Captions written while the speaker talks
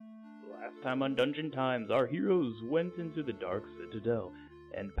Last time on Dungeon Times, our heroes went into the dark citadel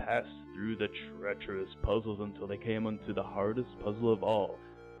and passed through the treacherous puzzles until they came onto the hardest puzzle of all,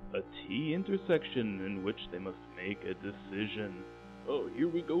 a T intersection in which they must make a decision. Oh, here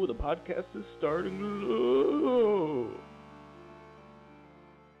we go, the podcast is starting.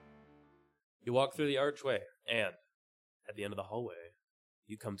 You walk through the archway, and at the end of the hallway,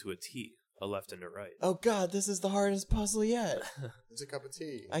 you come to a T, a left and a right. Oh god, this is the hardest puzzle yet. It's a cup of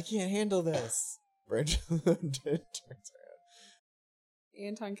tea. I can't handle this. Brangelo turns around.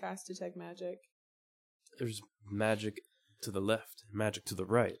 Anton casts Detect Magic. There's magic to the left, magic to the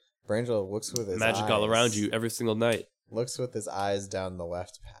right. Brangelo looks with his magic eyes. all around you every single night. Looks with his eyes down the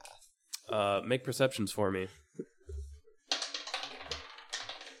left path. Make perceptions for me.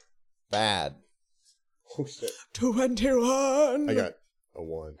 Bad. Oh shit. 21! I got a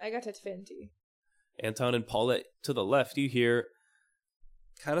 1. I got a 20. Anton and Paulette, to the left, you hear...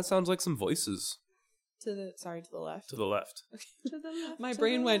 Kind of sounds like some voices. To the left. To the left. To the left. My to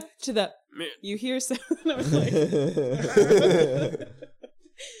brain the went left. to the... You hear sound. I was like...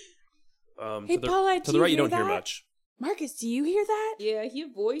 Hey, Paulette, to the right, you don't hear that? much. Marcus, do you hear that? Yeah, I hear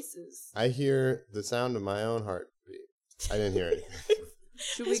voices. I hear the sound of my own heartbeat. I didn't hear anything.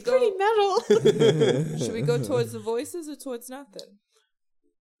 Should we go? Pretty metal. Should we go towards the voices or towards nothing?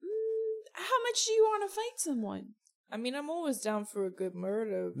 How much do you want to fight someone? I mean, I'm always down for a good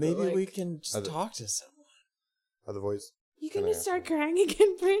murder. Maybe we can just talk to someone. Other voice. You gonna start crying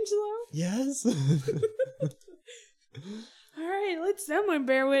again, Brangelo? Yes. All right, let someone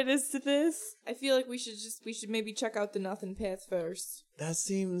bear witness to this. I feel like we should maybe check out the nothing path first. That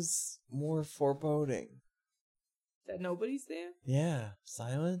seems more foreboding. That nobody's there? Yeah,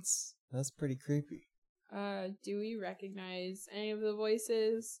 silence? That's pretty creepy. Do we recognize any of the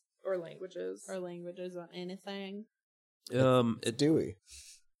voices Or languages. on anything? Do we?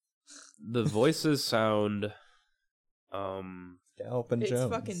 The voices sound... Gallup and It's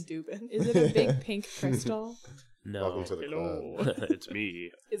Jones. fucking Dubin. Is it a big pink crystal? No. Welcome to the club. It's me.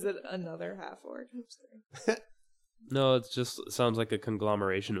 Is it another half-orc? I'm sorry. No, it just sounds like a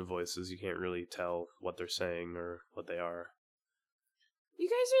conglomeration of voices. You can't really tell what they're saying or what they are. You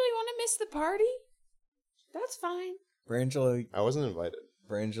guys really want to miss the party? That's fine. Brangelo, I wasn't invited.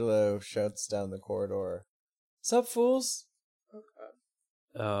 Brangelo shouts down the corridor. Sup, fools?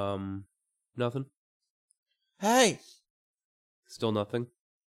 Nothing. Hey! Still nothing.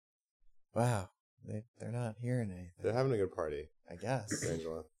 Wow, they're not hearing anything. They're having a good party, I guess.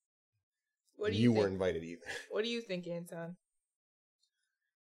 Angela. What do you think? weren't invited either. What do you think, Anton?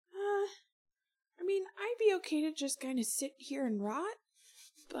 I mean, I'd be okay to just kind of sit here and rot,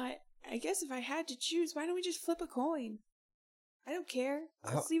 but I guess if I had to choose, why don't we just flip a coin? I don't care.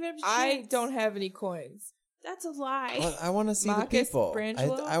 Let's leave it up to I chance. don't have any coins. That's a lie. Well, I want to see Marcus, the people.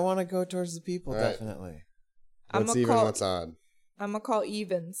 Brangelo? I want to go towards the people, All right. definitely. What's even, what's odd? I'm gonna call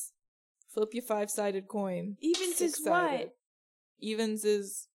evens. Flip your 5-sided coin. Evens is Six-sided.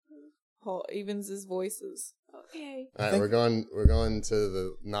 what? Evens is voices. Okay. All right, we're going to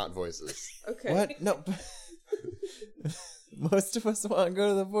the not voices. Okay. What? No. Most of us want to go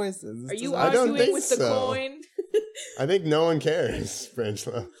to the voices. Are you I don't arguing think with the so. coin? I think no one cares,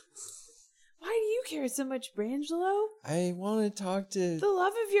 Brangelo. Why do you care so much, Brangelo? I want to talk to... The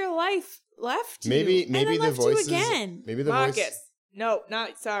love of your life left you. Maybe and then the left voices. you again. Maybe the Marcus. voice. No,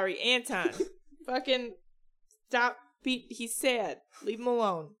 not sorry, Anton. Fucking stop. He's sad. Leave him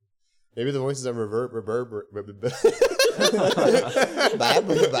alone. Maybe the voices are reverb.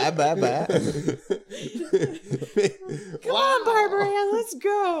 Come on, Barbara, let's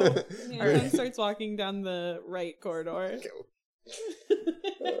go. Alright. starts walking down the right corridor.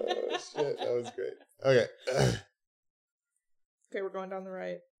 Oh, shit, that was great. Okay. Okay, we're going down the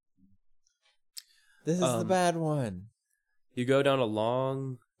right. This is the bad one. You go down a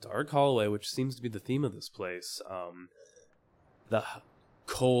long, dark hallway, which seems to be the theme of this place. The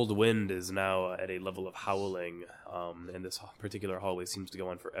cold wind is now at a level of howling, and this particular hallway seems to go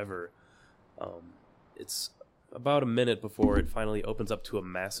on forever. It's about a minute before it finally opens up to a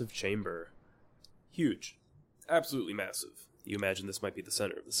massive chamber. Huge. Absolutely massive. You imagine this might be the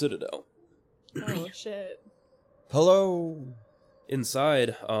center of the citadel. Oh shit. Hello.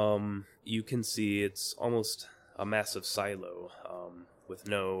 Inside, you can see it's almost a massive silo, with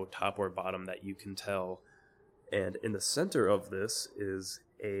no top or bottom that you can tell. And in the center of this is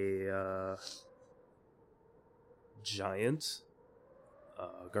a giant,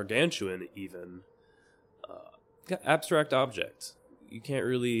 gargantuan even, abstract object. You can't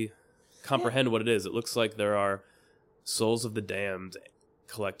really comprehend what it is. It looks like there are souls of the damned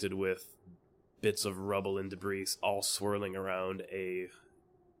collected with bits of rubble and debris all swirling around a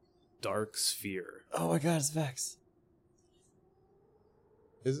dark sphere. Oh my god, it's Vex.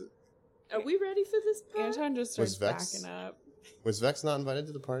 Is it? Are we ready for this part? Anton just Was starts Vex- backing up. Was Vex not invited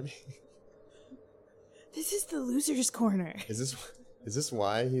to the party? This is the loser's corner. Is this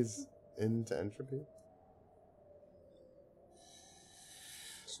why he's into entropy?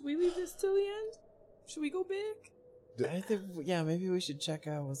 Should we leave this till the end? Should we go big? I think, yeah, maybe we should check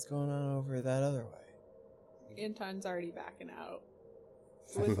out what's going on over that other way. Anton's already backing out.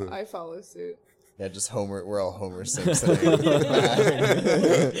 I follow suit. Yeah, just Homer. We're all Homer Simpson.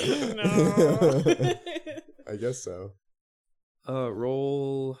 No. I guess so.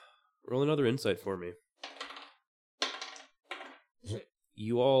 Roll another insight for me.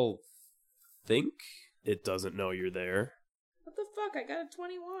 You all think it doesn't know you're there. What the fuck? I got a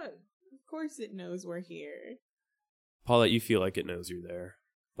 21. Of course it knows we're here. Paulette, you feel like it knows you're there,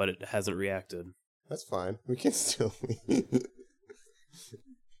 but it hasn't reacted. That's fine. We can still leave.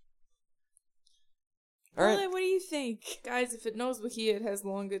 All right. Paulette, what do you think? Guys, if it knows we're here, it has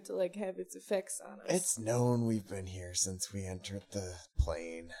longer to have its effects on us. It's known we've been here since we entered the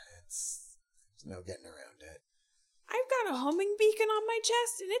plane. There's no getting around it. I've got a homing beacon on my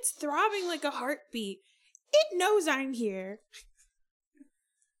chest, and it's throbbing like a heartbeat. It knows I'm here.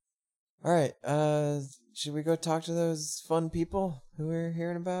 All right. Should we go talk to those fun people who we're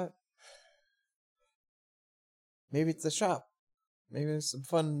hearing about? Maybe it's a shop. Maybe there's some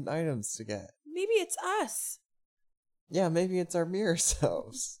fun items to get. Maybe it's us. Yeah, maybe it's our mirror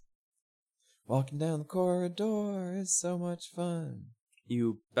selves. Walking down the corridor is so much fun.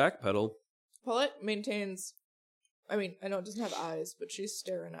 You backpedal. Paulette maintains... I mean, I know it doesn't have eyes, but she's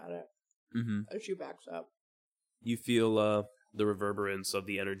staring at it as she backs up. You feel the reverberance of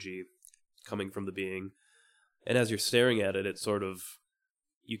the energy coming from the being. And as you're staring at it, it's sort of...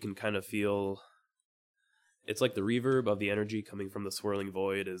 You can kind of feel... It's like the reverb of the energy coming from the swirling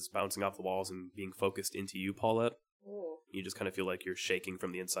void is bouncing off the walls and being focused into you, Paulette. Oh. You just kind of feel like you're shaking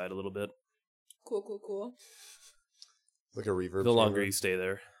from the inside a little bit. Cool. Like a reverb. The longer chamber. you stay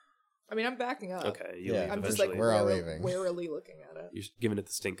there. I mean, I'm backing up. Okay, you Yeah, leave I'm just eventually. like We're all leaving. warily looking at it. You're giving it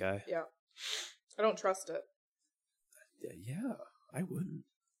the stink eye. Yeah. I don't trust it. Yeah, I wouldn't.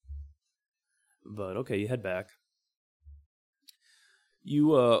 But okay, you head back.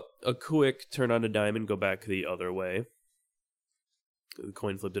 You, a quick turn on a dime and go back the other way. The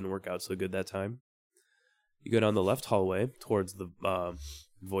coin flip didn't work out so good that time. You go down the left hallway towards the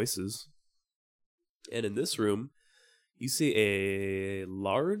voices. And in this room, you see a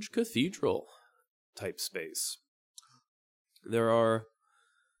large cathedral type space. There are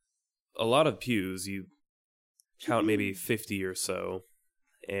a lot of pews. You count maybe 50 or so.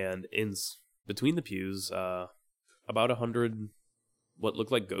 And between the pews, about 100 what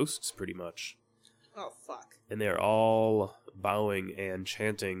look like ghosts, pretty much. Oh, fuck. And they are all bowing and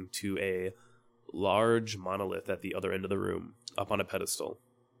chanting to a large monolith at the other end of the room, up on a pedestal.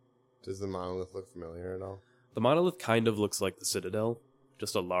 Does the monolith look familiar at all? The monolith kind of looks like the citadel,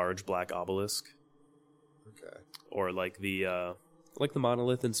 just a large black obelisk. Okay. Or like the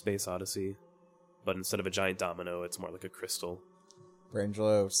monolith in Space Odyssey, but instead of a giant domino, it's more like a crystal.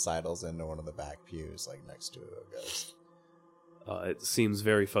 Brangelo sidles into one of the back pews, like next to a ghost. It seems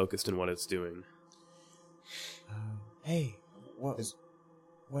very focused in what it's doing. Hey, what,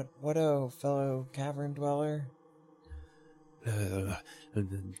 oh, fellow cavern dweller?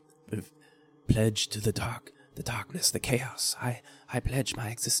 Pledge to the darkness, the chaos. I pledge my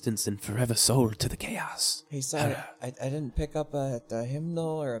existence and forever soul to the chaos. Hey, sorry, I didn't pick up a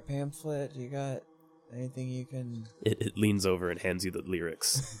hymnal or a pamphlet. You got anything you can... It leans over and hands you the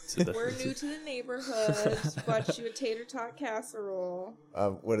lyrics. We're new to the neighborhood. Bought you a tater tot casserole.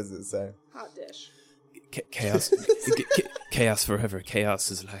 What does it say? Hot dish. Chaos. Chaos forever. Chaos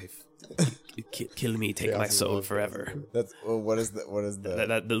is life. Kill me, take Chaos my is soul life. forever. That's what is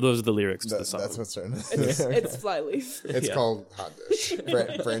the Those are the lyrics to the song. that's what's written. It's Flyleaf. It's called Hot Dish.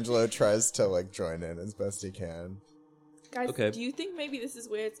 Brangelo tries to join in as best he can. Guys, Okay. do you think maybe this is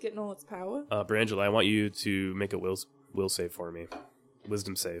where it's getting all its power? Brangelo, I want you to make a will save for me.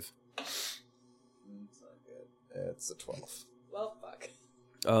 Wisdom save. It's not good. It's a 12. Well, fuck.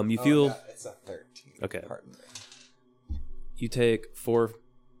 You feel... no, it's a 13. Okay. Pardon me. You take 4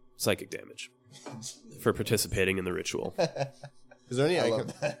 psychic damage for participating in the ritual. Is there any I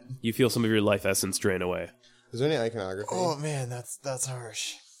love that. You feel some of your life essence drain away. Is there any iconography? Oh man, that's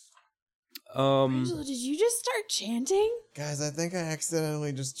harsh. Angela, did you just start chanting? Guys, I think I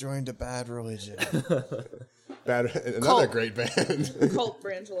accidentally just joined a bad religion. Another Cult. great band. Cult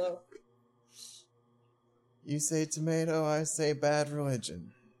Brangelo. You say tomato, I say bad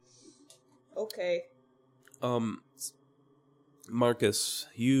religion. Okay. Marcus,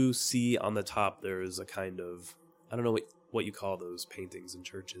 you see on the top there is a kind of, I don't know what you call those paintings in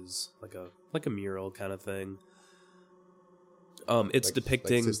churches, like a mural kind of thing. It's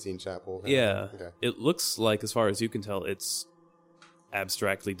depicting like Sistine Chapel. Yeah. Okay. It looks like, as far as you can tell, it's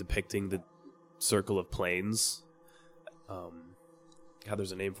abstractly depicting the circle of planes. God,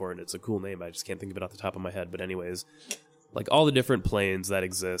 there's a name for it. It's a cool name. I just can't think of it off the top of my head. But anyways, like all the different planes that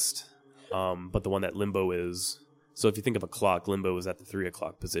exist, but the one that Limbo is. So if you think of a clock, Limbo is at the 3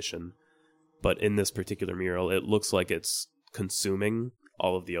 o'clock position. But in this particular mural, it looks like it's consuming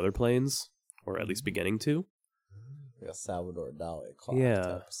all of the other planes, or at least beginning to. Like a Salvador Dali clock Yeah.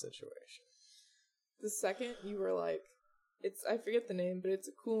 type of situation. The second you were like, I forget the name, but it's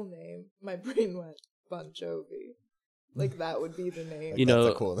a cool name. My brain went Bon Jovi. Like that would be the name. You know,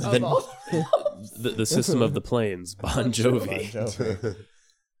 That's a cool of name. all the system of the planes, Bon Jovi. Bon Jovi.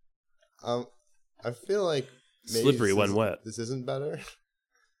 I feel like maybe Slippery when wet. This isn't better.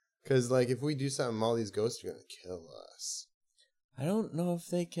 Because, like, if we do something, all these ghosts are going to kill us. I don't know if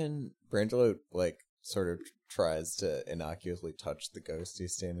they can... Brangelo, like, sort of tries to innocuously touch the ghost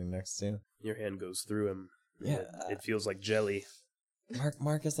he's standing next to. Your hand goes through him. Yeah. It feels like jelly.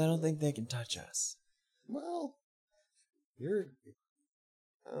 Marcus, I don't think they can touch us. Well, I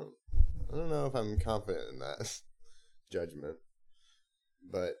don't know if I'm confident in that judgment.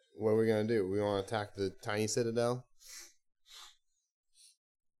 But what are we going to do? We want to attack the tiny citadel?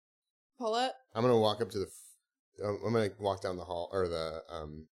 Paulette? I'm going to walk up to I'm going to walk down the hall, or the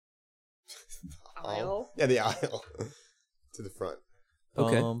Aisle? Yeah, the aisle. To the front.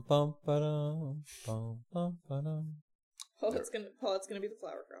 Okay. Bum, bum, ba-dum, bum, bum, ba-dum. Paulette's gonna be the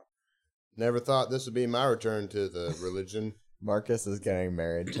flower girl. Never thought this would be my return to the religion. Marcus is getting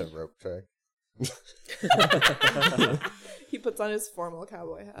married to Rope Trick. He puts on his formal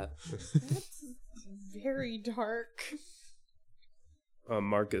cowboy hat. That's very dark.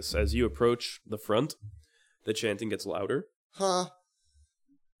 Marcus, as you approach the front, the chanting gets louder. Huh?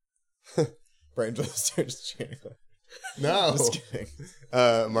 Brangelo starts chanting. No. Just kidding.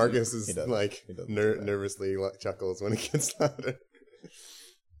 Marcus He is doesn't. like He doesn't do that. nervously chuckles when it gets louder.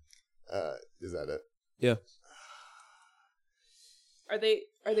 Is that it? Yeah. Are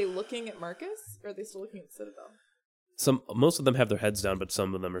they looking at Marcus, or are they still looking at Citadel? Most of them have their heads down, but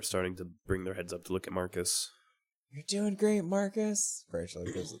some of them are starting to bring their heads up to look at Marcus. You're doing great, Marcus.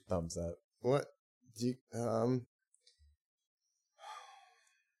 Brangelo gives a thumbs up. What? Do you,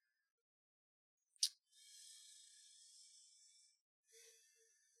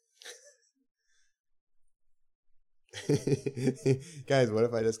 Guys, what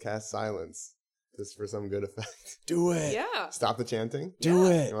if I just cast silence? Just for some good effect. Do it. Yeah. Stop the chanting? Do You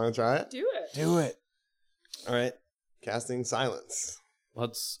it. want to try it? Do it. Do it. Alright. Casting silence.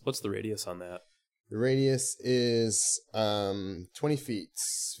 What's the radius on that? The radius is 20 feet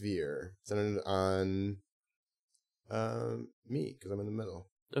sphere. Centered on me, because I'm in the middle.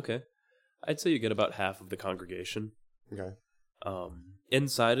 Okay. I'd say you get about half of the congregation. Okay.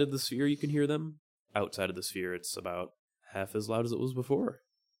 Inside of the sphere, you can hear them. Outside of the sphere, it's about half as loud as it was before.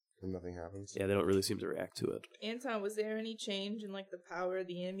 And nothing happens. Yeah, they don't really seem to react to it. Anton, was there any change in like the power of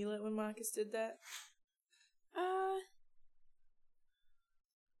the amulet when Marcus did that?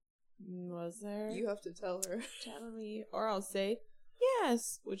 Was there? You have to tell her. Tell me. Or I'll say,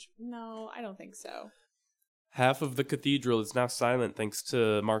 Yes. No, I don't think so. Half of the cathedral is now silent thanks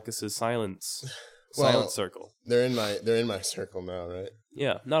to Marcus's silence Well, circle. They're in my circle now, right?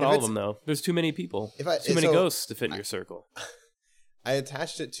 Yeah, not If all of it's- them though. There's too many people. If I- too many so- ghosts to fit in your circle. I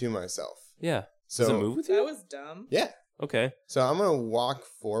attached it to myself. Yeah. So Does it move with that you? was dumb. Yeah. Okay. So I'm gonna walk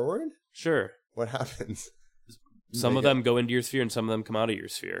forward. Sure. What happens? Some They of get- them go into your sphere and some of them come out of your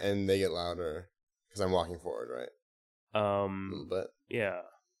sphere. And they get louder because I'm walking forward, right? A little bit. Yeah.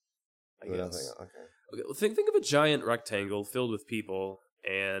 I But guess. nothing. Okay. Okay, well, think of a giant rectangle filled with people,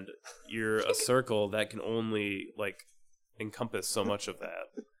 and you're a circle that can only like encompass so much of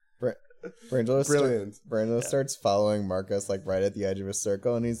that. Brangelo Brilliant. Brangelo starts following Marcus like right at the edge of his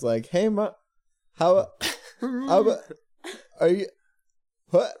circle, and he's like, "Hey, how are you?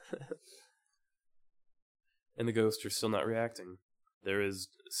 What?" And the ghosts are still not reacting. There is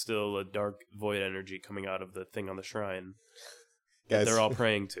still a dark void energy coming out of the thing on the shrine that Guys, they're all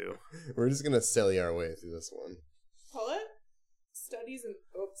praying to. we're just gonna silly our way through this one. Paulette studies an...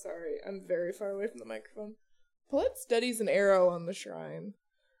 Oh, sorry. I'm very far away from the microphone. Paulette studies an arrow on the shrine.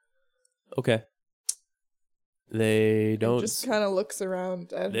 Okay. They And don't. just kind of looks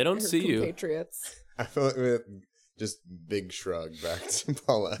around at They don't her see you. compatriots. I feel like with just big shrug back to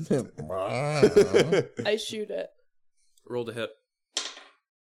Paulette. I shoot it. Roll to hit.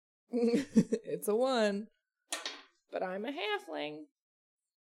 It's a 1. But I'm a halfling.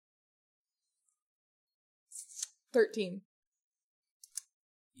 13.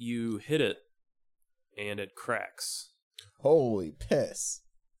 You hit it, and it cracks. Holy piss.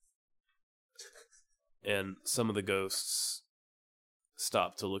 And some of the ghosts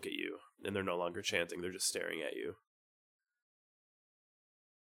stop to look at you, and they're no longer chanting, they're just staring at you.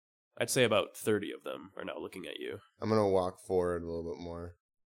 I'd say about 30 of them are now looking at you. I'm gonna walk forward a little bit more.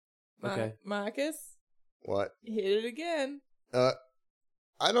 Okay. Marcus, What? hit it again. I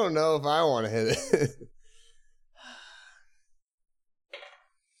don't know if I want to hit it.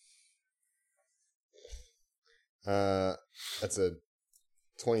 That's a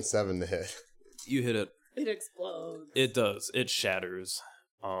 27 to hit. You hit it. It explodes. It does. It shatters.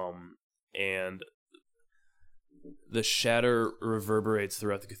 And the shatter reverberates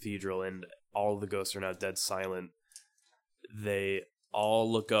throughout the cathedral, and all the ghosts are now dead silent. They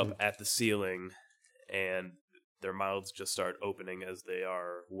all look up at the ceiling, and their mouths just start opening as they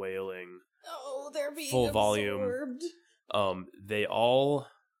are wailing. Oh, they're being Full absorbed. volume. They all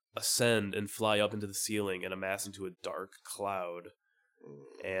ascend and fly up into the ceiling and amass into a dark cloud.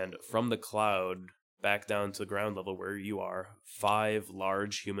 And from the cloud, back down to ground level where you are, 5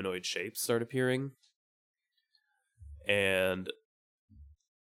 large humanoid shapes start appearing. And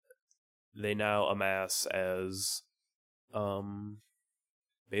they now amass as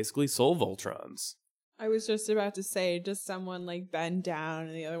basically soul Voltrons. I was just about to say, does someone like bend down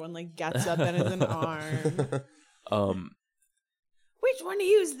and the other one like gets up and is an arm? Which one of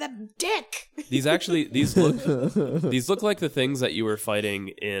you is the dick? These look like the things that you were fighting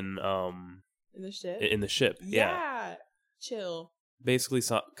in the ship? In the ship. Yeah. Chill. Basically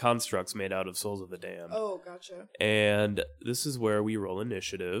constructs made out of souls of the damned. Oh, gotcha. And this is where we roll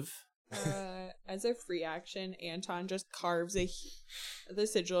initiative. As a free action, Anton just carves the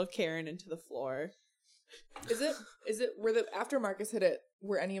sigil of Karen into the floor. Is it after Marcus hit it,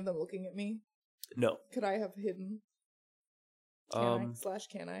 were any of them looking at me? No. Could I have hidden? Can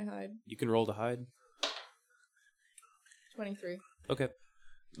I hide? You can roll to hide. 23. Okay.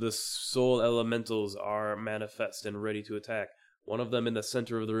 The soul elementals are manifest and ready to attack. One of them in the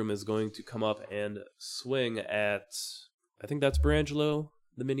center of the room is going to come up and swing at, I think that's Brangelo,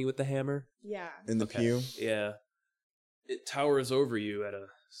 the mini with the hammer. Yeah. In the pew? Yeah. It towers over you at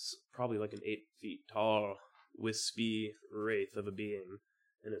probably like an 8 feet tall, wispy wraith of a being.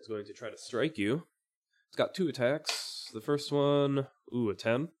 And it's going to try to strike you. It's got 2 attacks. The first one, a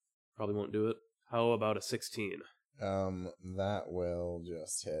 10. Probably won't do it. How about a 16? That will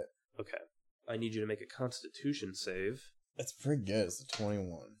just hit. Okay. I need you to make a constitution save. That's pretty good. It's a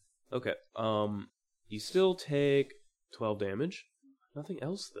 21. Okay. You still take 12 damage. Nothing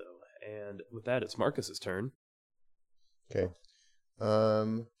else, though. And with that, it's Marcus's turn. Okay.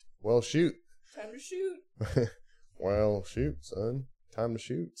 Well, shoot. Time to shoot. Well, shoot, son. Time to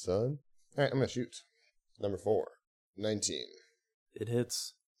shoot, son. All right, I'm going to shoot. Number 4. 19. It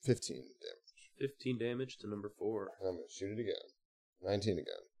hits. 15 damage. 15 damage to number 4. And I'm going to shoot it again. 19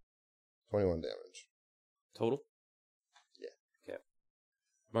 again. 21 damage. Total? Yeah. Okay.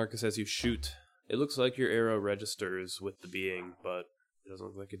 Marcus, as you shoot, it looks like your arrow registers with the being, but it doesn't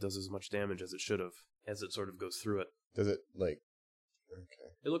look like it does as much damage as it should have, as it sort of goes through it. Does it, like...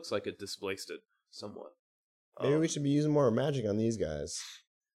 Okay. It looks like it displaced it somewhat. Maybe we should be using more magic on these guys.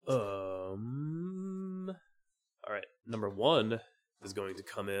 Alright, number 1 is going to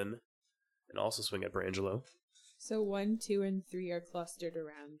come in and also swing at Brangelo. So 1, 2, and 3 are clustered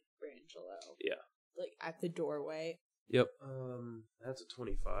around Brangelo. Yeah. Like at the doorway. Yep. That's a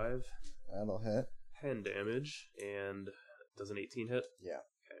 25. That'll hit. 10 damage, and does an 18 hit? Yeah.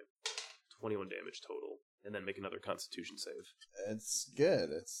 Okay. 21 damage total. And then make another constitution save. It's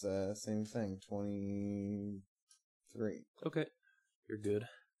good. It's same thing. 23. Okay. You're good.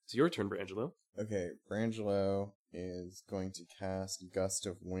 It's your turn, Brangelo. Okay, Brangelo is going to cast Gust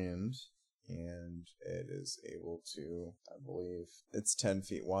of Wind, and it is able to, I believe, it's 10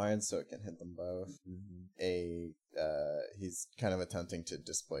 feet wide, so it can hit them both. He's kind of attempting to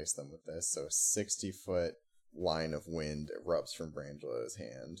displace them with this, so a 60-foot line of wind erupts from Brangelo's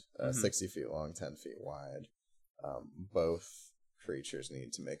hand, 60 feet long, 10 feet wide. Both creatures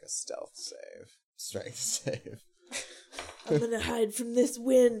need to make a strength save. I'm gonna hide from this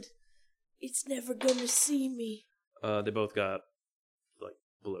wind. It's never gonna see me. They both got, like,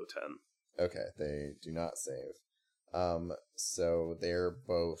 below 10. Okay, they do not save. So they're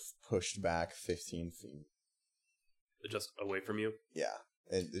both pushed back 15 feet. Just away from you? Yeah,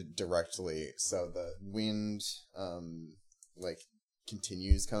 it directly. So the wind,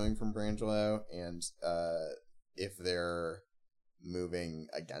 continues coming from Brangelo, and if they're moving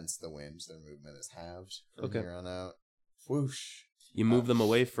against the wind. Their movement is halved from Okay. here on out. Whoosh. You move them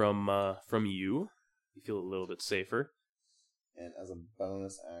away from you. You feel a little bit safer. And as a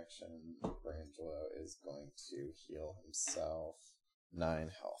bonus action, Brangelo is going to heal himself 9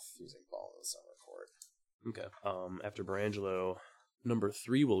 health using Ball of the Summer Court. Okay. After Brangelo, number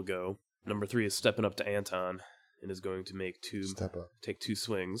 3 will go. Number 3 is stepping up to Anton and is going to take 2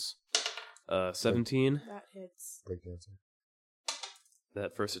 swings. 17. That hits. Breakdancer.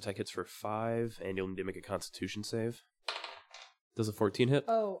 That first attack hits for 5, and you'll need to make a Constitution save. Does a 14 hit?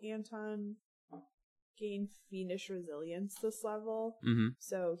 Oh, Anton gained fiendish resilience this level, Mm-hmm.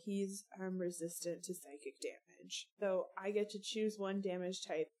 so he's resistant to psychic damage. So I get to choose one damage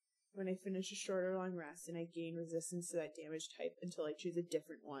type when I finish a short or long rest, and I gain resistance to that damage type until I choose a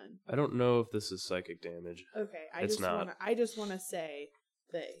different one. I don't know if this is psychic damage. Okay, It's not. I just want to say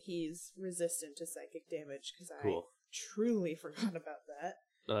that he's resistant to psychic damage because Cool. I truly forgot about that.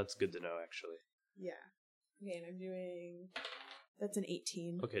 No, that's good to know, actually. Yeah. Okay, and I'm doing. That's an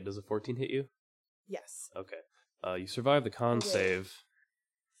 18. Okay, does a 14 hit you? Yes. Okay. You survive the con Okay. save.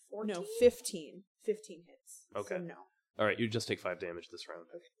 14? No, 15. 15 hits. Okay. So no. Alright, you just take 5 damage this round.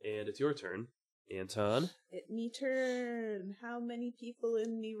 Okay. And it's your turn. Anton. It me turn. How many people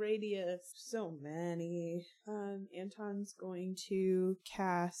in me radius? So many. Anton's going to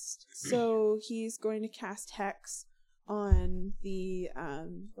cast. So he's going to cast Hex on the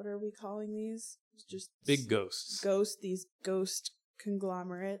what are we calling these? Just Big ghosts. These ghost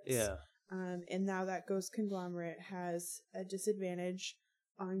conglomerates. Yeah. And now that ghost conglomerate has a disadvantage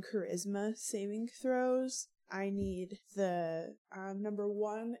on charisma saving throws. I need the number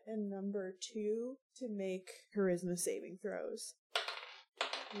 1 and number 2 to make charisma saving throws.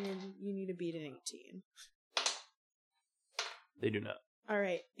 And you need to beat an 18. They do not.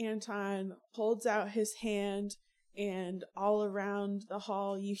 Alright, Anton holds out his hand, and all around the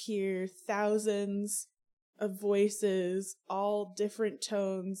hall you hear thousands of voices, all different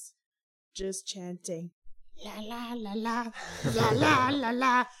tones, just chanting. La la la la, la la la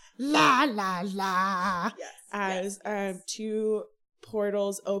la, la la la. As 2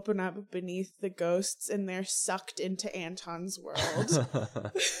 portals open up beneath the ghosts, and they're sucked into Anton's world.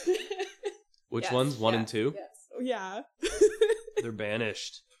 Which Yes, ones? 1 and yes, 2? Yes. Oh, yeah. They're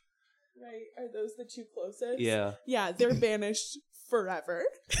banished. Right. Are those the 2 closest? Yeah. Yeah, they're banished forever.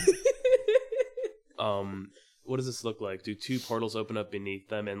 What does this look like? Do 2 portals open up beneath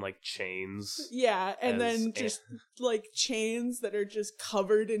them and like chains? Yeah, and As then just like chains that are just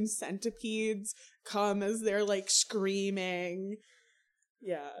covered in centipedes come as they're like screaming.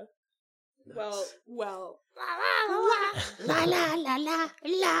 Yeah. Nice. Well, la la la la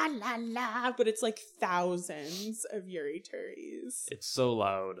la la la, but it's like thousands of Yurituris. It's so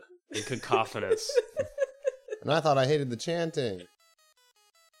loud and cacophonous. And I thought I hated the chanting.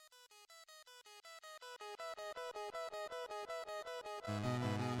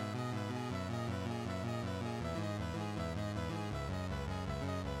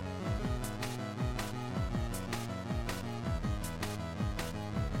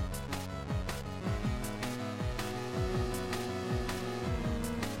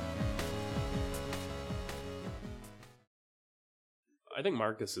 I think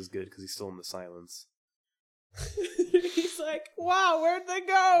Marcus is good because he's still in the silence. He's like, wow, where'd they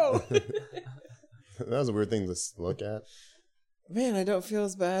go? That was a weird thing to look at. Man, I don't feel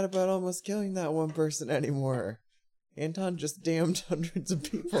as bad about almost killing that one person anymore. Anton just damned hundreds of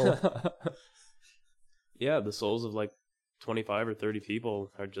people. Yeah, the souls of like 25 or 30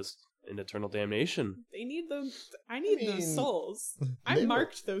 people are just in eternal damnation. They need those. I need those souls. I they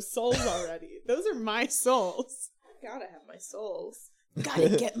marked those souls already. Those are my souls. Gotta have my souls. Gotta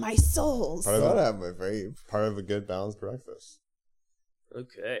get my souls. Part of, Gotta a, have my vape. part of a good balanced breakfast.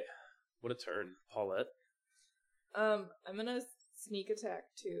 Okay. What a turn. Paulette. I'm gonna sneak attack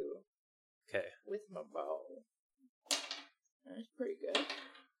too Okay. with my bow. That's pretty good.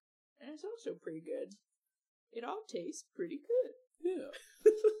 And it's also pretty good. It all tastes pretty good.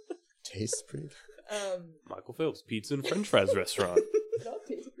 Yeah. Tastes pretty good. Michael Phelps, pizza and french fries restaurant. It all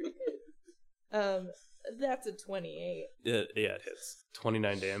tastes pretty good. That's a 28. Yeah, it hits.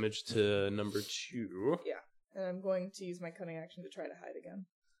 29 damage to number 2. Yeah. And I'm going to use my cunning action to try to hide again.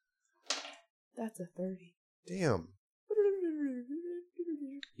 That's a 30. Damn.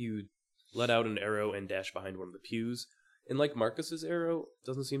 You let out an arrow and dash behind one of the pews. And like Marcus's arrow,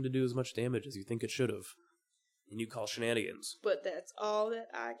 doesn't seem to do as much damage as you think it should have. And you call shenanigans. But that's all that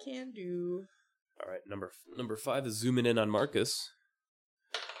I can do. All right, number 5 is zooming in on Marcus.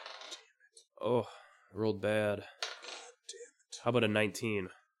 Oh, rolled bad. Damn it. How about a 19? Yeah,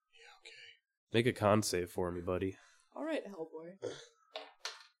 okay. Make a con save for me, buddy. All right, Hellboy.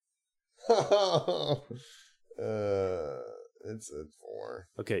 It's a 4.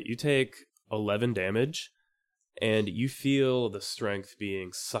 Okay, you take 11 damage, and you feel the strength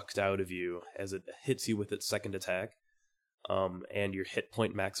being sucked out of you as it hits you with its second attack. And your hit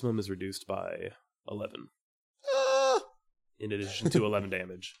point maximum is reduced by 11. In addition to 11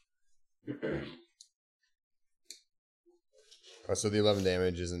 damage. Oh, so the 11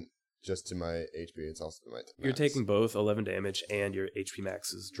 damage isn't just to my HP, it's also to my max. You're taking both 11 damage, and your HP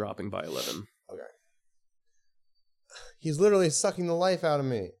max is dropping by 11. Okay. He's literally sucking the life out of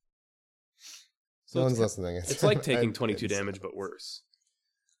me. So no one's listening. It's like taking 22 damage, but worse.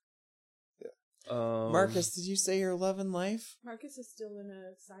 Yeah. Marcus, did you say you're 11 life? Marcus is still in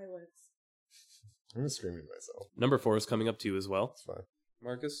a silence. I'm just screaming at myself. Number 4 is coming up to you as well, It's fine.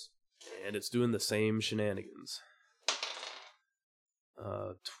 Marcus. And it's doing the same shenanigans.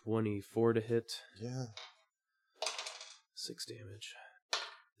 24 to hit. Yeah. 6 damage.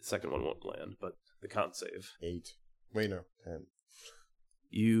 The second one won't land, but the con save. 8. Wait, no. 10.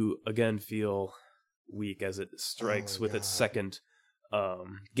 You again feel weak as it strikes with its second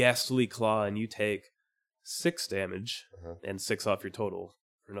ghastly claw, and you take 6 damage and 6 off your total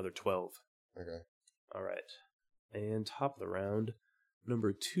for another 12. Okay. All right. And top of the round,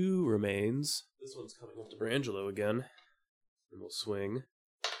 number 2 remains. This one's coming up to Brangelo again. And we'll swing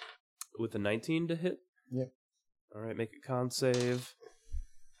with a 19 to hit. Yep. All right, make a con save.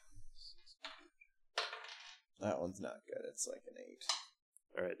 That one's not good. It's like an 8.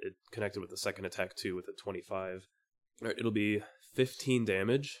 All right, it connected with the second attack too with a 25. All right, it'll be 15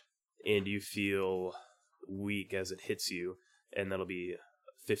 damage, and you feel weak as it hits you, and that'll be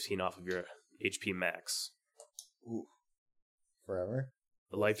 15 off of your HP max. Ooh. Forever?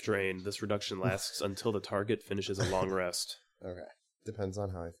 The life drain. This reduction lasts until the target finishes a long rest. Okay. Depends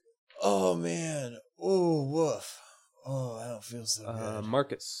on how I feel. Oh, man. Oh, woof. Oh, I don't feel so good.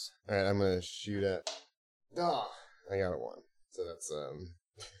 Marcus. Alright, I'm gonna shoot at... Ah! I got a 1. So that's,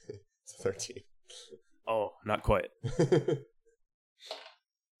 it's a 13. Oh, not quite. I It's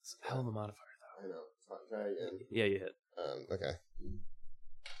a hell of a modifier, though. know. Try again. Yeah, you hit. Okay.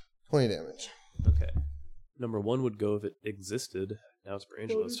 20 damage. Okay. Number 1 would go if it existed. Now it's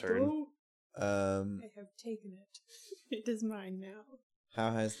Brangelo's turn. I have taken it. It is mine now.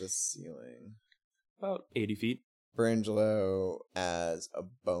 How high is the ceiling? About 80 feet. Brangelo, as a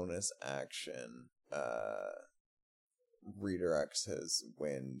bonus action, redirects his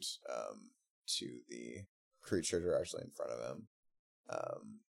wind to the creature directly in front of him.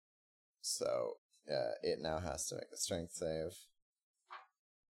 So it now has to make a strength save.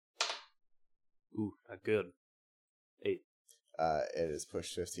 Ooh, not good. 8. It is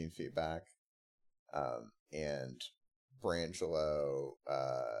pushed 15 feet back, and Brangelo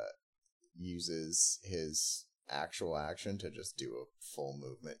uses his actual action to just do a full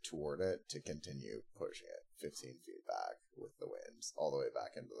movement toward it to continue pushing it 15 feet back with the wind all the way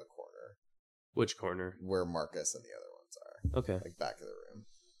back into the corner. Which corner? Where Marcus and the other ones are. Okay. Like back of the room.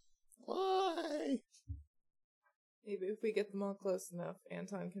 Why? Maybe if we get them all close enough,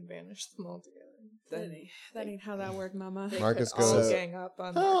 Anton can banish them all together. Then That ain't how that worked, Mama. they Marcus could all goes, gang up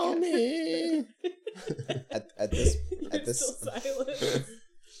on Help Marcus. me! At this Still silent.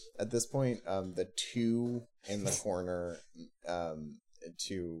 at this point, the 2 in the corner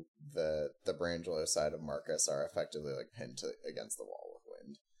to the Brangelo side of Marcus are effectively like pinned against the wall with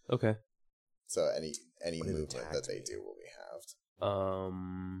wind. Okay. So any What is movement attack that they mean? do will be halved.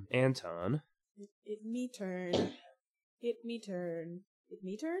 Anton. It me turn. It me turn. It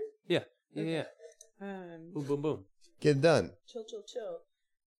me turn? Yeah. Yeah. Boom, boom, boom. Get it done. Chill.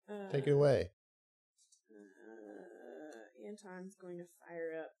 Take it away. Anton's going to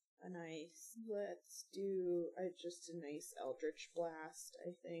fire up a nice. Let's do just a nice Eldritch Blast.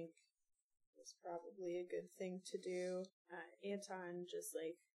 I think is probably a good thing to do. Anton just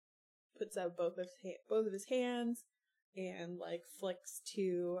like puts out both of his hands and like flicks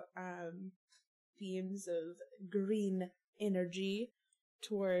 2 beams of green energy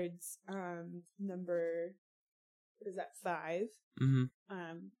towards number, what is that, 5?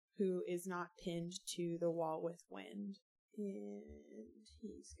 Mm-hmm. Who is not pinned to the wall with wind. And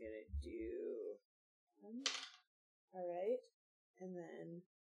he's gonna do alright. And then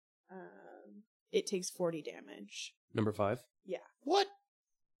it takes 40 damage. Number 5. Yeah. What?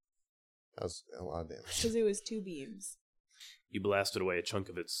 That was a lot of damage. Because it was 2 beams. You blasted away a chunk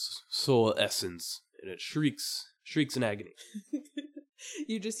of its soul essence, and it shrieks in agony.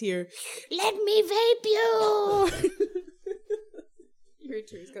 You just hear, "Let me vape you!"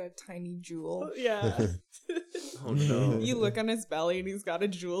 Creature's got a tiny jewel. Yeah. Oh no. You look on his belly and he's got a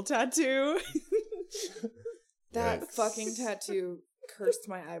jewel tattoo. That fucking tattoo cursed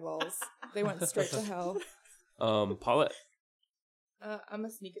my eyeballs. They went straight to hell. Paulette, I'm gonna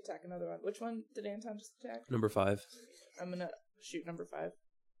sneak attack another one. Which one did Anton just attack? number 5. I'm gonna shoot number 5.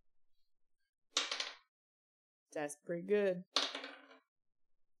 That's pretty good.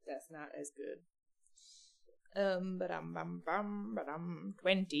 That's not as good. But I'm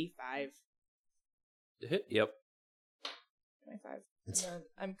 25. Hit? Yep. 25. And then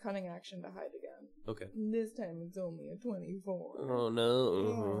I'm cunning action to hide again. Okay. This time it's only a 24. Oh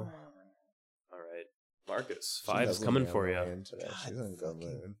no. All right, Marcus, 5 is coming for you She's in a good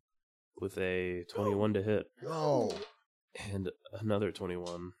mood. with a 21 to hit No. and another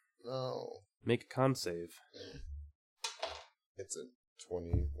 21. No. Make a con save. It's a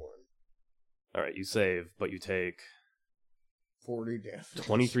 21. All right, you save, but you take 40 damage.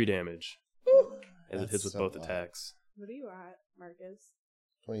 23 damage as it That's hits with so both loud. attacks. What are you at, Marcus?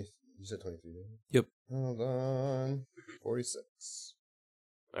 20. You said 23, didn't you? Yep. Hold on. 46.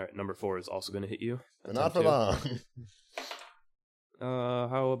 All right, number 4 is also going to hit you. But not for long.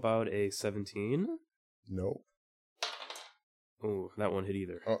 How about a 17? Nope. Oh, that won't hit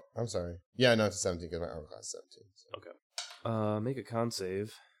either. Oh, I'm sorry. Yeah, no, it's a 17 because my armor class is 17. So. Okay. Make a con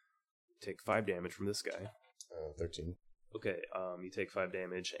save. Take 5 damage from this guy. 13. Okay, you take 5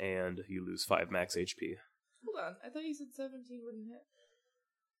 damage and you lose 5 max HP. Hold on. I thought you said 17 wouldn't hit.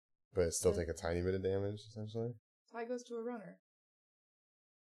 But it still take a tiny bit of damage, essentially. Tie goes to a runner.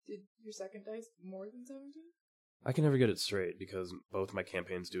 Did your second dice more than 17? I can never get it straight because both my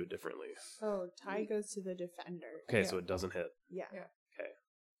campaigns do it differently. Oh, tie goes to the defender. Okay, so it doesn't hit. Yeah. Yeah. Okay.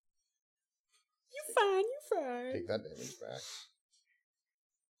 You fine. Take that damage back.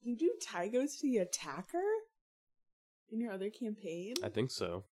 You do tie goes to the attacker? In your other campaign? I think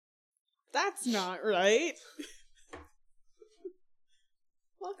so. That's not right.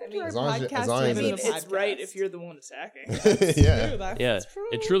 Welcome to our As long as podcast. long as Living it's- the It's right podcast. if you're the one attacking. Yeah. True, that's Yeah, true.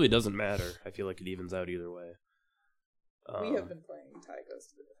 it truly doesn't matter. I feel like it evens out either way. We have been playing Tie goes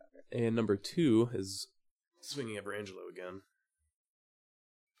to the defender. And number 2 is swinging at Brangelo again.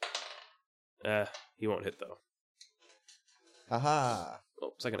 He won't hit though. Haha.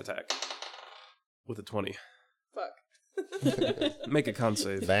 Oh, second attack. With a 20. Fuck. Make a con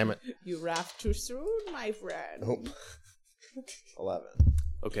save. Damn it. You laughed too soon, my friend. Nope. 11.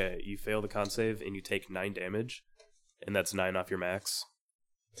 Okay, you fail the con save and you take 9 damage. And that's 9 off your max.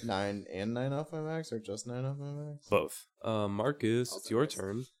 9 and 9 off my max, or just 9 off my max? Both. Marcus, it's your nice.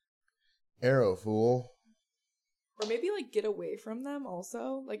 turn. Arrow, fool. Or maybe like get away from them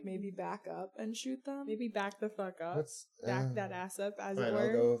also. Like maybe back up and shoot them. Maybe back the fuck up. Let's Back that ass up, as Fine, it I'll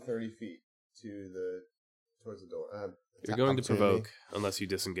were. go 30 feet towards the door. You're going to opportunity. provoke unless you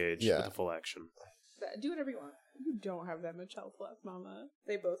disengage Yeah. with a full action. Do whatever you want. You don't have that much health left, mama.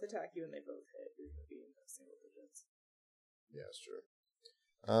 They both attack you and they both hit. You're gonna be in the single digits. Yeah, it's true.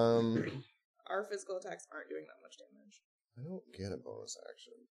 Our physical attacks aren't doing that much damage. I don't get a bonus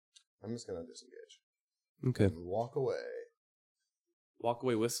action. I'm just gonna disengage. Okay. And walk away. Walk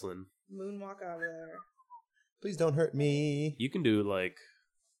away whistling. Moonwalk out of there. Please don't hurt me. You can do like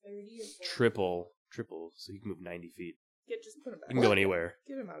 30 or 40. triple, so you can move 90 feet. Just put him back. You can go anywhere.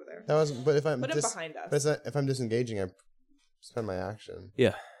 Get him out of there. That was, but if I'm Put him behind us. if I'm disengaging, I spend my action,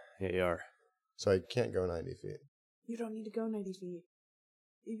 Yeah, you are. so I can't go 90 feet. You don't need to go 90 feet.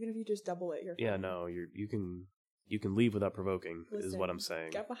 Even if you just double it, you're Yeah, fine. no, you can leave without provoking, is Listen, what I'm saying.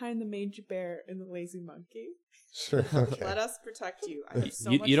 Get behind the mangy bear and the lazy monkey. Sure. Okay. Let us protect you. I have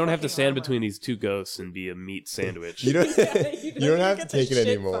so You much don't have to fucking stand armor. between these two ghosts and be a meat sandwich. You don't. Yeah, you don't have to get the take it shit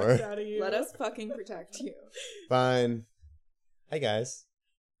anymore. fucked out of you. Let us fucking protect you. Fine. Hi guys.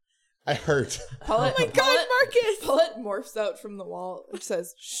 I hurt. Paulette, Oh my God, Marcus! Paulette morphs out from the wall and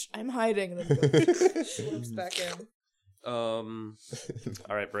says, "Shh, I'm hiding," and then slips back in. All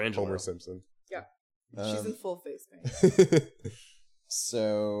right, Brangelo. Homer Simpson. She's in full face paint.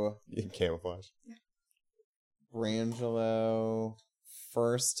 So, In camouflage. Brangelo,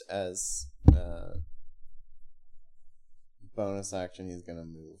 first as bonus action, he's going to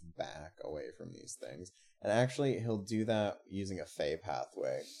move back away from these things. And actually, he'll do that using a Fey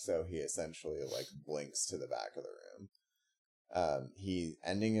pathway, so he essentially, like, blinks to the back of the room. He's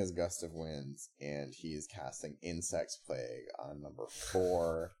ending his Gust of Winds, and he's casting Insect Plague on number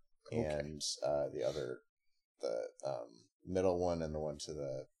 4, Okay. and the middle one and the one to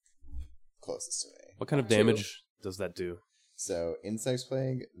the closest to me. What kind of damage does that do? So, Insect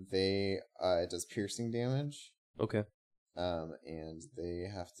Plague, it does piercing damage, Okay. and they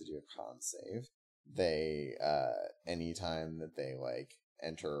have to do a con save. They, anytime that they, like,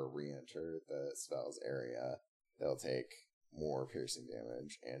 enter or re-enter the spell's area, they'll take more piercing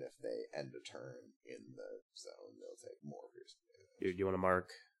damage, and if they end a turn in the zone, they'll take more piercing damage. Do you want to mark?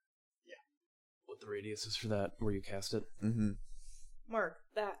 Yeah. What the radius is for that? Where you cast it? Mm-hmm. Mark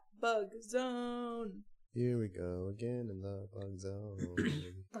that bug zone. Here we go again in the bug zone.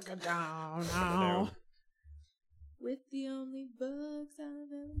 Down. With the only bugs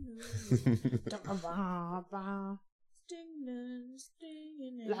I've ever known.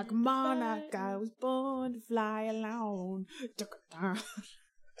 Stinging Like a monarch, I was born to fly alone.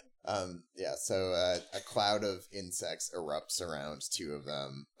 Yeah, so a cloud of insects erupts around two of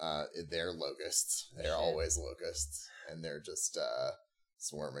them. They're locusts. They're always locusts. And they're just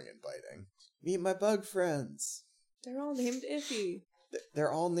swarming and biting. Meet my bug friends. They're all named Iffy.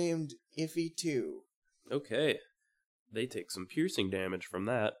 They're all named Iffy too. Okay. They take some piercing damage from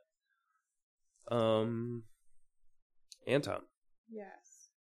that. Anton. Yes.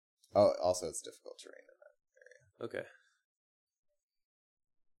 Oh, also it's difficult terrain in Okay.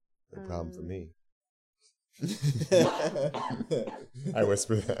 No problem for me. that area. I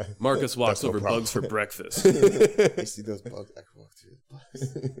whisper that. Marcus walks That's no over problem. bugs for breakfast. You see those bugs? I can walk through the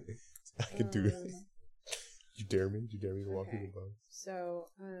bugs. I can do it. You dare me? Do you dare me to walk through the bugs? So,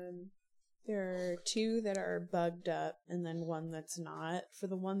 there are two that are bugged up, and then one that's not. For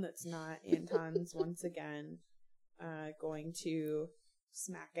the one that's not, Anton's once again going to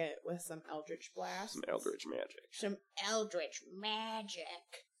smack it with some Eldritch Blast. Some Eldritch magic. Some Eldritch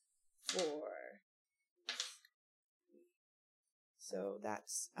Magic. So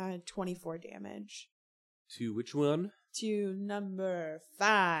that's 24 damage. To which one? To number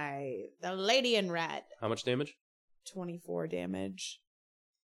 5, the Lady in Red. How much damage? 24 damage.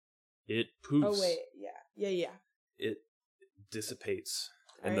 It poofs. Oh, wait. Yeah. It dissipates.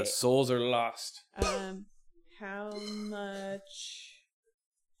 All And right. the souls are lost. How much...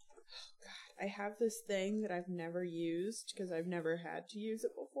 Oh, God. I have this thing that I've never used because I've never had to use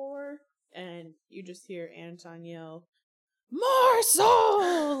it before. And you just hear Anton yell, "More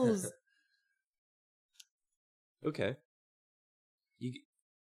souls!" Okay.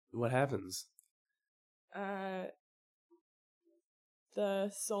 What happens?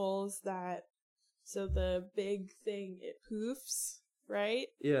 The souls that... So the big thing, it poofs, right?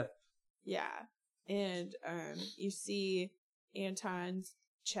 Yeah. Yeah. And you see Anton's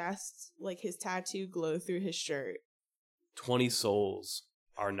chest, like his tattoo, glow through his shirt. 20 souls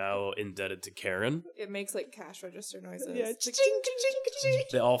are now indebted to Karen. It makes like cash register noises. Yeah. It's like, Ching, ching, ching.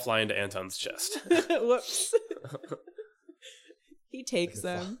 They all fly into Anton's chest. Whoops. He takes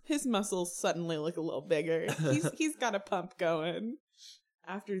them. His muscles suddenly look a little bigger. He's got a pump going.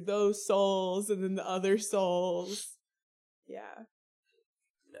 After those souls and then the other souls. Yeah.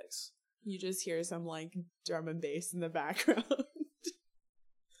 Nice. You just hear some like drum and bass in the background. I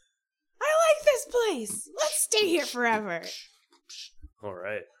like this place. Let's stay here forever. All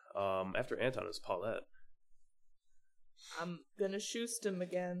right. After Anton is Paulette. I'm gonna shoost him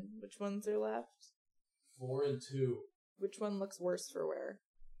again. Which ones are left? 4 and 2. Which one looks worse for wear?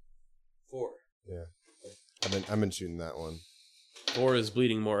 4. Yeah. I've been shooting that one. 4 is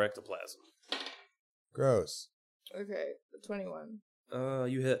bleeding more ectoplasm. Gross. Okay, the 21.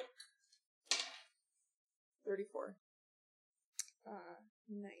 You hit. 34.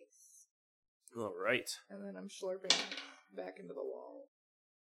 Nice. All right. And then I'm slurping back into the wall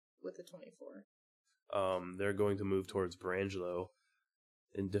with the 24. They're going to move towards Brangelo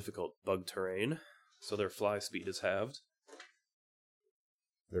in difficult bug terrain, so their fly speed is halved.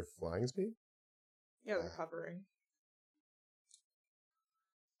 Their flying speed? Yeah, they're hovering.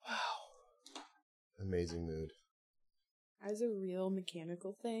 Wow. Amazing mood. As a real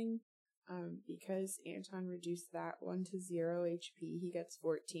mechanical thing, because Anton reduced that one to 0 HP, he gets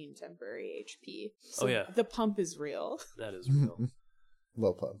 14 temporary HP. So Oh, yeah. the pump is real. That is real.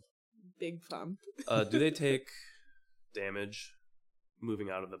 Low pump. Big pump. Do they take damage moving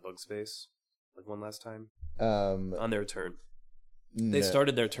out of the bug space? Like one last time? On their turn. They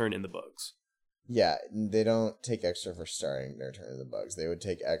started their turn in the bugs. Yeah, they don't take extra for starting their turn in the bugs. They would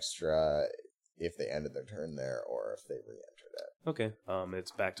take extra if they ended their turn there or if they re-entered it. Okay.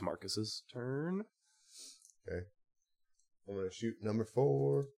 It's back to Marcus's turn. Okay. I'm going to shoot number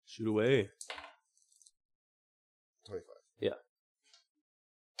 4. Shoot away. 25. Yeah.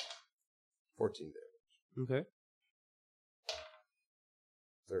 14 damage. Okay.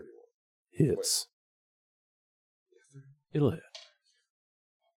 31. Hits. It'll hit.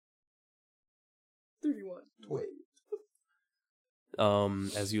 31. 20.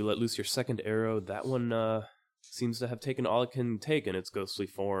 As you let loose your second arrow, that one seems to have taken all it can take, and its ghostly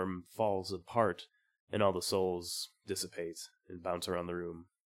form falls apart, and all the souls dissipate and bounce around the room.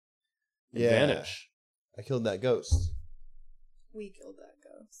 And Yeah. vanish. I killed that ghost. We killed that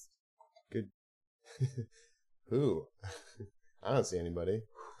ghost. Good. Who? I don't see anybody.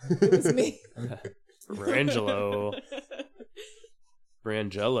 It was me. Brangelo.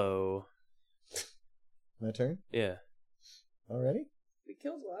 Brangelo. My turn? Yeah. Already? We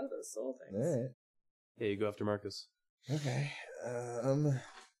killed a lot of those soul things. Alright. Yeah, you go after Marcus. Okay. I don't know.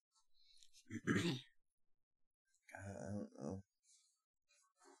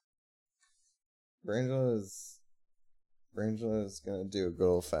 Brangelo is gonna do a good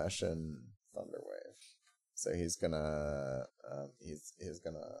old fashioned thunder wave. So he's gonna he's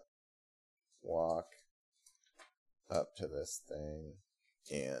gonna walk up to this thing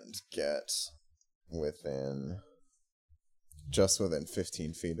and get just within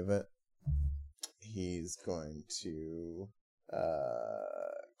 15 feet of it. He's going to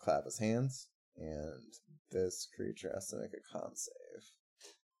clap his hands, and this creature has to make a con save.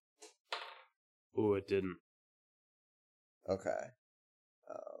 Ooh, it didn't. Okay.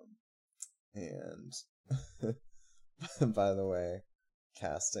 And by the way,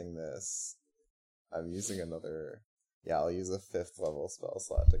 casting this, I'm using I'll use a 5th level spell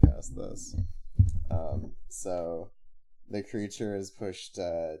slot to cast this. So the creature is pushed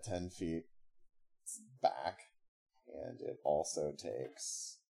 10 feet back, and it also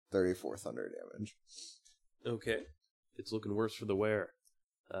takes 34 thunder damage. Okay. It's looking worse for the wear.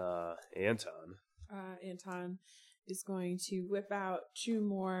 Anton. Anton is going to whip out 2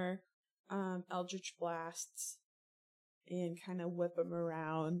 more Eldritch Blasts and kind of whip them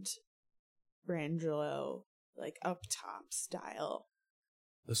around Brangelo, like up top style.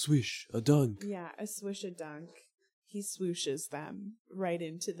 A swish, a dunk. Yeah, a swish, a dunk. He swooshes them right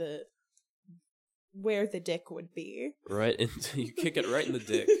into where the dick would be. Right into you kick it right in the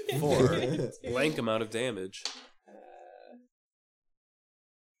dick for blank amount of damage.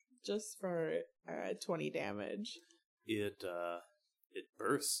 Just for 20 damage. It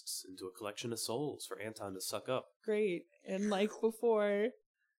bursts into a collection of souls for Anton to suck up. Great. And like before,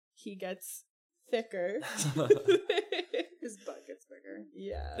 he gets thicker. His butt gets bigger.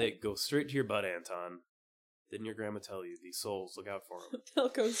 Yeah. They go straight to your butt, Anton. Didn't your grandma tell you these souls? Look out for them. They'll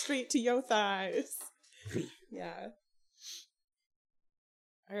go straight to your thighs. Yeah.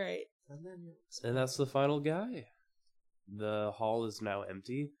 All right. And that's the final guy. The hall is now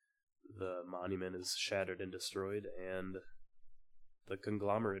empty. The monument is shattered and destroyed, and the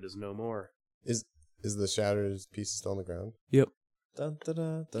conglomerate is no more. Is the shattered piece still on the ground? Yep. Do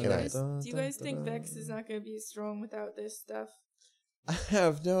you guys think Vex is not going to be strong without this stuff? I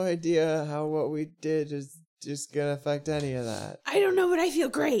have no idea how what we did is just gonna affect any of that. I don't know, but I feel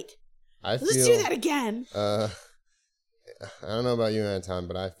great. Let's do that again. I don't know about you, Anton,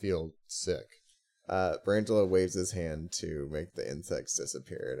 but I feel sick. Brangelo waves his hand to make the insects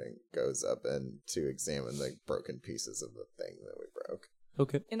disappear and goes up and to examine the broken pieces of the thing that we broke.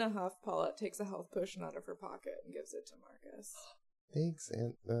 Okay. In a huff, Paulette takes a health potion out of her pocket and gives it to Marcus. Thanks,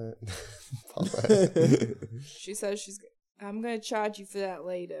 Paulette. She says I'm going to charge you for that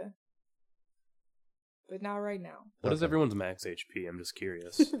later. But not right now. What is everyone's max HP? I'm just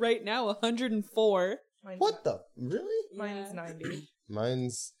curious. Right now, 104. What the? Really? Mine's 90.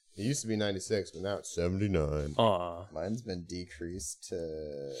 It used to be 96, but now it's 79. Aw. Mine's been decreased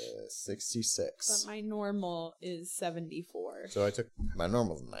to 66. But my normal is 74. So I took My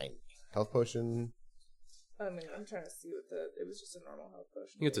normal's 90. health potion. I mean, I'm trying to see what it was just a normal health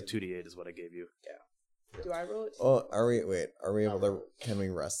potion. I think it's a 2d8 is what I gave you. Yeah. Do I roll it? Oh, are we able to, can we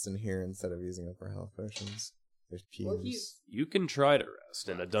rest in here instead of using up our health potions? There's pews. Well, You can try to rest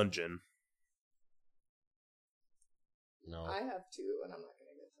in a dungeon. No. I have 2, and I'm not going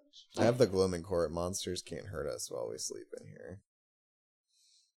to get touched. I have the gloaming court. Monsters can't hurt us while we sleep in here.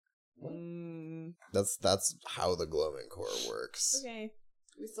 That's how the gloaming court works. Okay.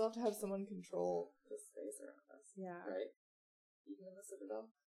 We still have to have someone control the space around us. Yeah. Right? Even in the Citadel.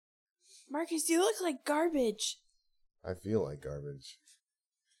 Marcus, you look like garbage. I feel like garbage.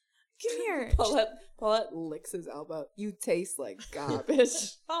 Come here. Paulette licks his elbow. You taste like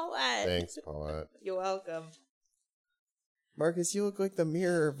garbage. Paulette. Thanks, Paulette. You're welcome. Marcus, you look like the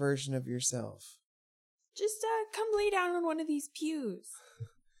mirror version of yourself. Just come lay down on one of these pews.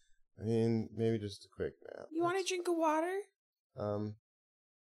 I mean, maybe just a quick nap. You want a drink of water?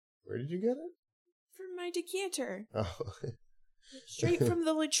 Where did you get it? From my decanter. Oh. Straight from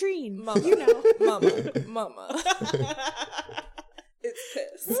the latrine. Mama. You know. Mama. It's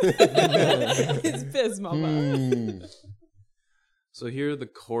piss. It's piss, mama. So here the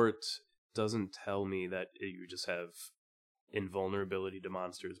court doesn't tell me that you just have invulnerability to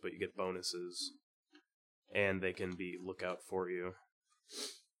monsters, but you get bonuses. And they can be lookout for you.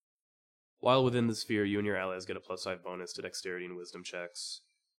 While within the sphere, you and your allies get a +5 bonus to dexterity and wisdom checks.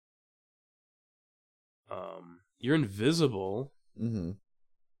 You're invisible,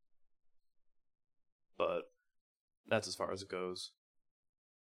 but that's as far as it goes.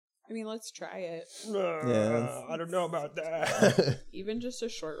 I mean, let's try it. Yeah. I don't know about that. Even just a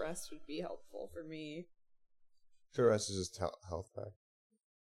short rest would be helpful for me. Sure, rest is just health back.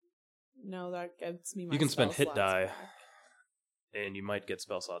 No, that gets me my You can spend spell hit slots die, back. and you might get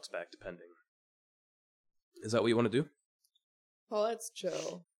spell slots back, depending. Is that what you want to do? Paulette's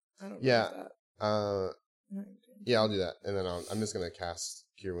chill. I don't Yeah. know that. Yeah, I'll do that, and then I'm just gonna cast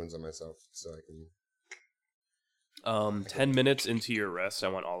Cure Wounds on myself so I can. 10 minutes into your rest, I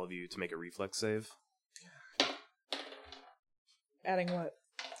want all of you to make a reflex save. Adding what?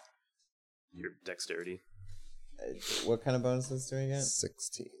 Your dexterity. What kind of bonuses do we get?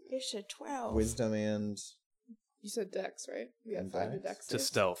 16. It's a 12. Wisdom and... You said Dex, right? We got And 5 to Dex? Dex. To saves?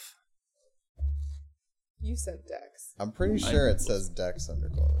 stealth. You said Dex. I'm pretty sure it says Dex under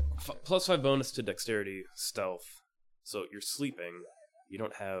glowing. +5 bonus to dexterity, stealth. So you're sleeping. You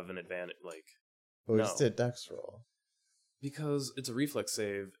don't have an advantage, But we No. just did Dex roll. because it's a reflex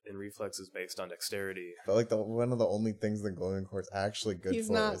save, and reflex is based on dexterity. But one of the only things the glowing core's actually good He's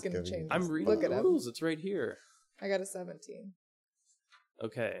for not is gonna giving change you- I'm reading Look at the him. rules. It's right here. I got a 17.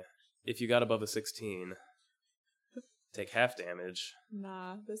 Okay. If you got above a 16, take half damage.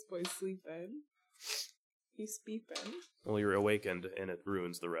 Nah, this boy's sleeping. He's beeping. Well, you're awakened, and it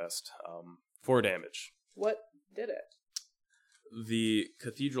ruins the rest. 4 damage. What did it? The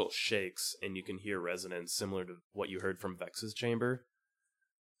cathedral shakes, and you can hear resonance similar to what you heard from Vex's chamber.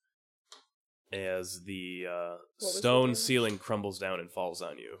 As the was the stone damage? ceiling crumbles down and falls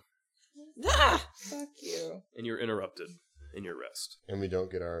on you. Ah! Fuck you. And you're interrupted in your rest. And we don't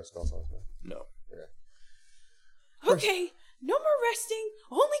get our spell slots back. No. Okay, no more resting,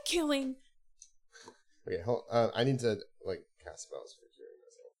 only killing. Okay, I need to cast spells for curing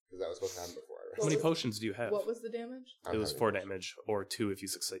myself because that was supposed to happen before I How rested. many potions do you have? What was the damage? It was I'm 4 having damage, or 2 if you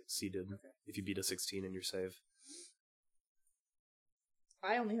succeeded. If you beat a 16 in your save.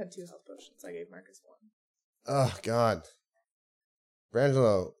 I only had 2 health potions. I gave Marcus 1. Oh God,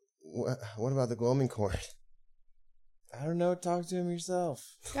 Brangelo, what about the gloaming cord? I don't know, talk to him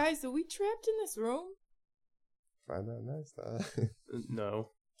yourself. Guys, are we trapped in this room? Find out next time.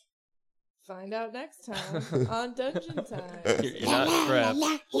 No. Find out next time on Dungeon Time. You're not trapped.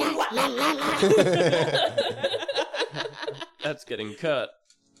 That's getting cut.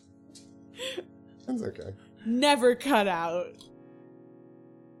 That's okay. Never cut out.